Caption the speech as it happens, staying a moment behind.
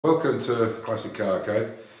Welcome to Classic Car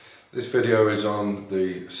Arcade. This video is on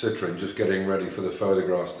the Citroen, just getting ready for the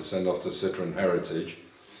photographs to send off to Citroen Heritage.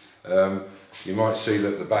 You might see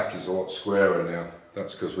that the back is a lot squarer now.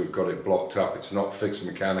 That's because we've got it blocked up. It's not fixed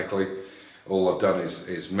mechanically. All I've done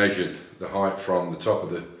is measured the height from the top of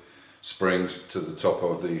the springs to the top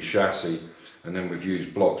of the chassis, and then we've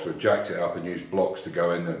used blocks. We've jacked it up and used blocks to go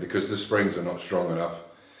in there because the springs are not strong enough.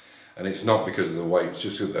 And it's not because of the weight, it's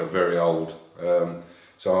just that they're very old.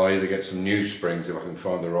 So I'll either get some new springs if I can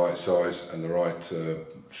find the right size and the right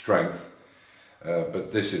strength,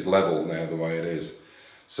 but this is level now the way it is.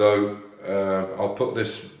 So I'll put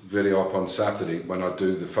this video up on Saturday when I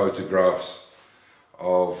do the photographs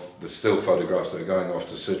of the still photographs that are going off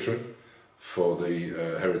to Citroen for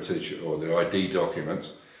the heritage or the ID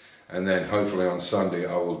documents, and then hopefully on Sunday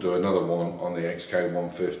I will do another one on the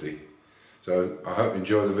XK150. So I hope you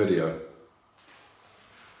enjoy the video.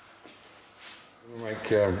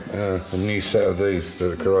 Make a new set of these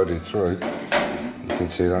that are corroded through. You can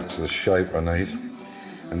see that's the shape I need,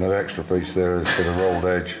 and that extra piece there is for the rolled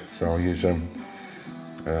edge, so I'll use a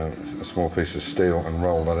small piece of steel and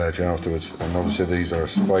roll that edge afterwards. And obviously these are a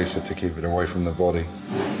spacer to keep it away from the body.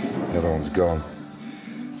 The other one's gone,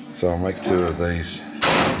 so I'll make two of these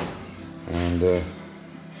and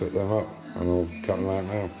fit them up, and I'll cut them out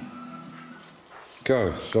now.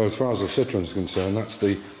 Okay, so as far as the Citroen's concerned, that's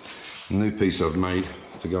the new piece I've made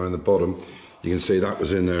to go in the bottom. You can see that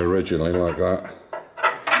was in there originally like that,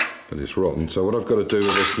 but it's rotten. So what I've got to do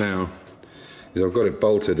with this now is I've got it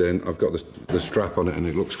bolted in, I've got the strap on it, and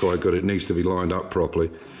it looks quite good. It needs to be lined up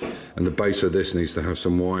properly, and the base of this needs to have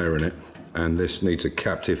some wire in it, and this needs a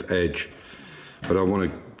captive edge. But I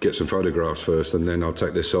want to get some photographs first, and then I'll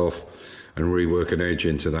take this off and rework an edge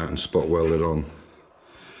into that and spot weld it on.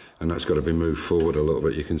 And that's got to be moved forward a little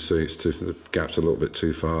bit. You can see the gap's a little bit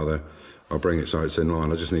too far there. I'll bring it so it's in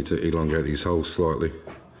line. I just need to elongate these holes slightly.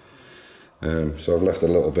 So I've left a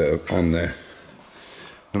little bit on there,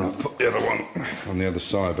 and I'll put the other one on the other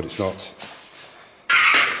side, but it's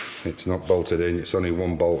not bolted in. It's only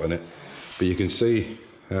one bolt in it. But you can see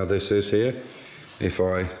how this is here. If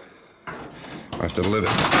I have to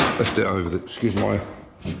lift it over the, excuse my,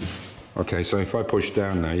 okay, so if I push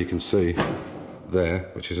down now, you can see there,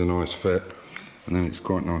 which is a nice fit, and then it's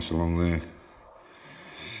quite nice along there.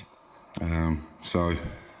 So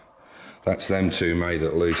that's them two made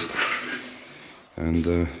at least, and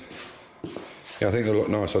yeah, I think they look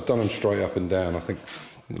nice. I've done them straight up and down. I think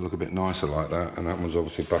they look a bit nicer like that, and that one's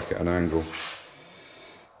obviously back at an angle.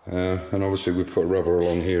 And obviously we've put rubber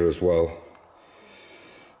along here as well,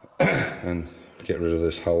 and get rid of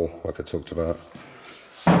this hole like I talked about.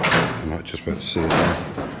 You might just be able to see it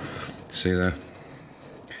there. See there?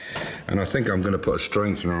 And I think I'm going to put a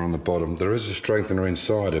strengthener on the bottom. There is a strengthener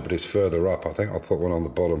inside it, but it's further up. I think I'll put one on the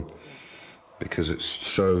bottom because it's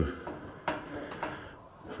so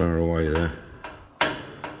far away there.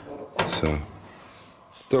 So,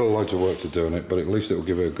 still loads of work to do on it, but at least it will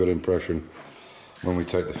give it a good impression when we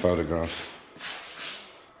take the photographs.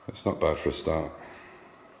 It's not bad for a start.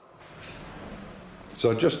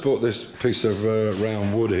 So I just bought this piece of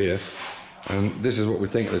round wood here. And this is what we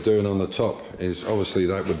think they're doing on the top. Is obviously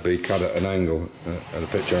that would be cut at an angle, at a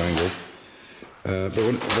picture angle. But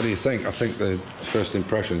what do you think? I think the first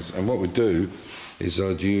impressions. And what we do is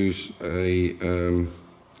I'd use a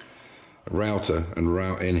router and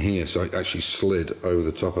route in here, so it actually slid over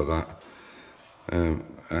the top of that.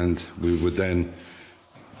 And we would then,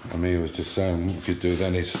 Amir was just saying, what we could do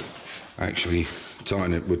then is actually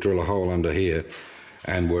tighten it. We'd drill a hole under here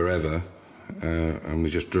and wherever. And we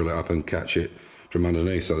just drill it up and catch it from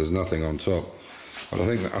underneath, so there's nothing on top. But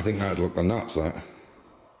I think that'd look the nuts. That'd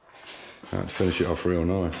finish it off real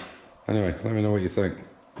nice. Anyway, let me know what you think.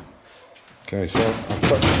 Okay, so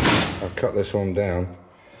I've cut this one down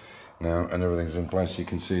now, and everything's in place. You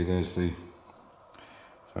can see there's the,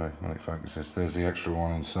 sorry, let it focus this. There's the extra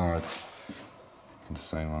one inside, and the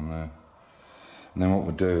same one there. And then what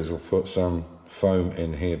we'll do is we'll put some foam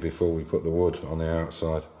in here before we put the wood on the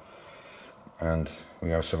outside. And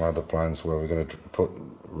we have some other plans where we're going to put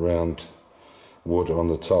round wood on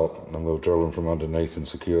the top, and we'll drill them from underneath and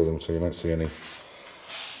secure them so you don't see any.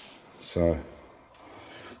 So,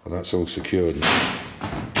 well, that's all secured.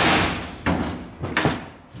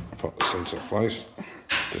 Pop this into place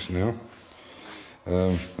just now.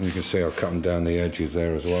 And you can see I've cut them down the edges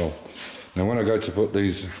there as well. Now when I go to put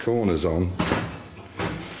these corners on,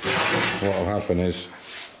 what will happen is,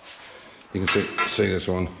 you can see this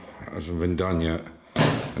one hasn't been done yet,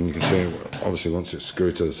 and you can see obviously once it's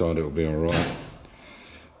screwed to the side it will be alright,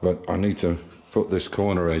 but I need to put this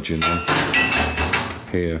corner edge in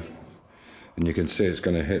here and you can see it's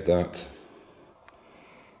going to hit that.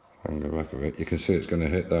 On the back of it, you can see it's going to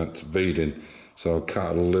hit that beading. So I'll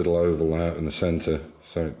cut a little oval out in the centre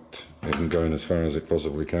so it can go in as far as it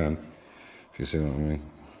possibly can. If you see what I mean.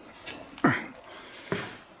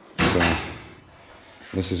 So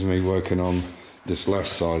this is me working on this left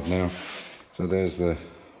side now. So there's the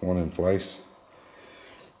one in place.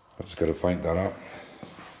 I've just got to paint that up,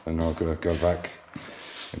 and now I've got to go back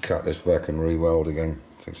and cut this back and re-weld again.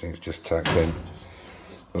 So you see it's just tacked in.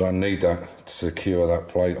 But I need that to secure that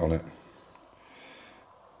plate on it.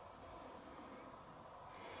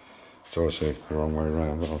 It's obviously the wrong way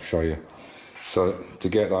around, but I'll show you. So to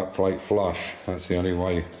get that plate flush, that's the only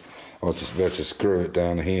way. I'll just be able to screw it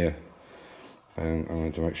down here, and I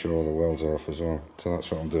need to make sure all the welds are off as well. So that's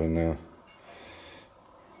what I'm doing now,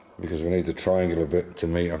 because we need the triangular bit to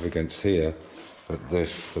meet up against here, but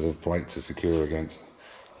this for the plate to secure against.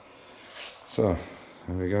 So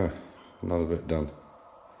there we go, another bit done.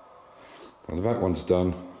 Well, the back one's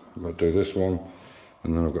done. I've got to do this one,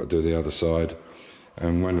 and then I've got to do the other side.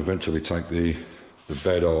 And when I eventually take the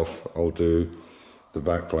bed off, I'll do the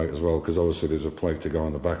back plate as well, because obviously there's a plate to go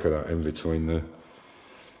on the back of that in between the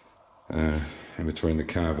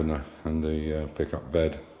cab and the pickup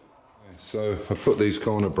bed. So I put these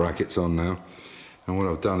corner brackets on now, and what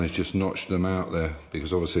I've done is just notched them out there,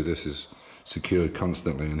 because obviously this is secured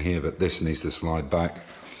constantly in here, but this needs to slide back.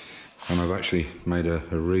 And I've actually made a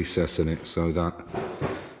recess in it so that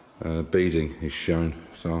beading is shown.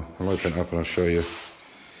 So I'll open it up and I'll show you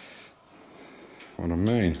what I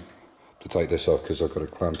mean. To take this off, because I've got a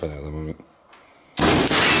clamp in it at the moment.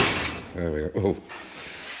 There we go. Oh.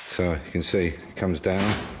 So you can see it comes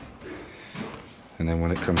down, and then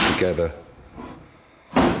when it comes together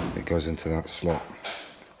it goes into that slot,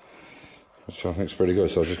 which I think is pretty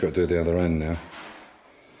good. So I've just got to do the other end now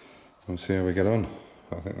and see how we get on.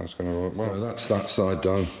 I think that's going to work well. So that's that side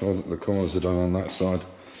done. All the corners are done on that side.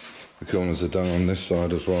 The corners are done on this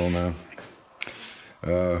side as well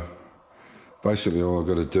now. Basically all I've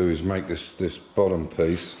got to do is make this bottom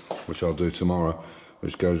piece, which I'll do tomorrow,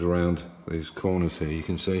 which goes around these corners here. You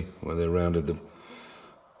can see where they rounded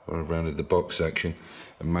the box section,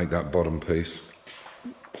 and make that bottom piece.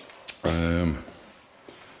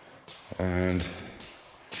 And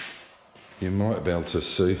you might be able to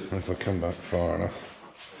see, if I come back far enough,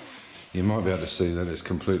 you might be able to see that it's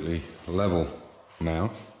completely level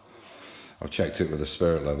now. I've checked it with the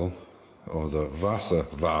spirit level, or the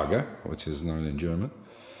Wasserwaage, which is known in German.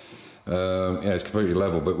 Yeah, it's completely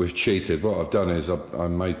level, but we've cheated. What I've done is I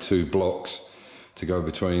made two blocks to go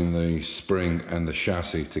between the spring and the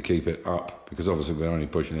chassis to keep it up, because obviously we're only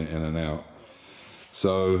pushing it in and out.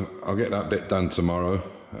 So I'll get that bit done tomorrow.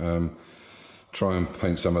 Try and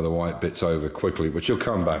paint some of the white bits over quickly, which will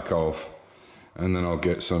come back off, and then I'll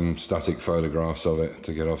get some static photographs of it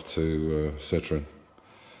to get off to Citroen.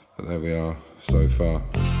 But there we are so far.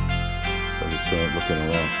 But it's looking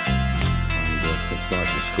alright, and it's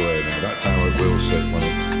nice and square now. That's how it will sit when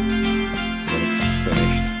it's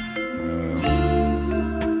finished.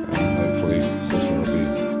 And hopefully Citroen will be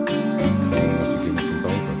kind enough to give me some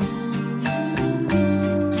paper.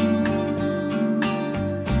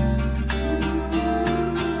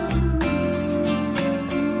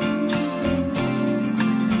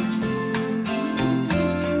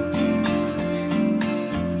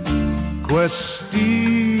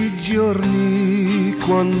 Questi giorni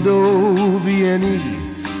quando vieni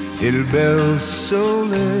il bel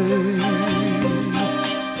sole,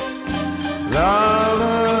 la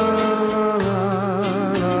la la la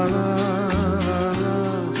la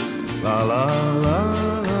la la la.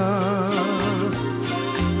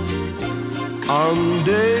 On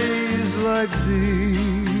days like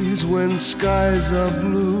these, when skies are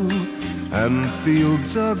blue and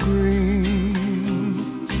fields are green,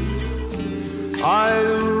 I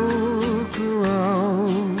look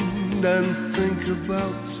around and think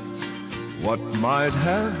about what might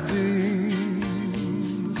have been,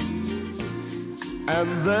 and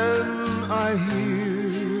then I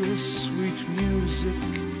hear sweet music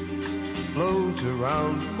float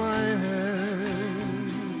around my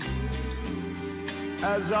head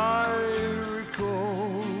as I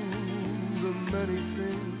recall the many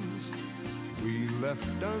things we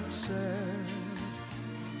left unsaid.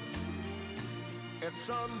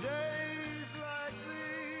 It's on day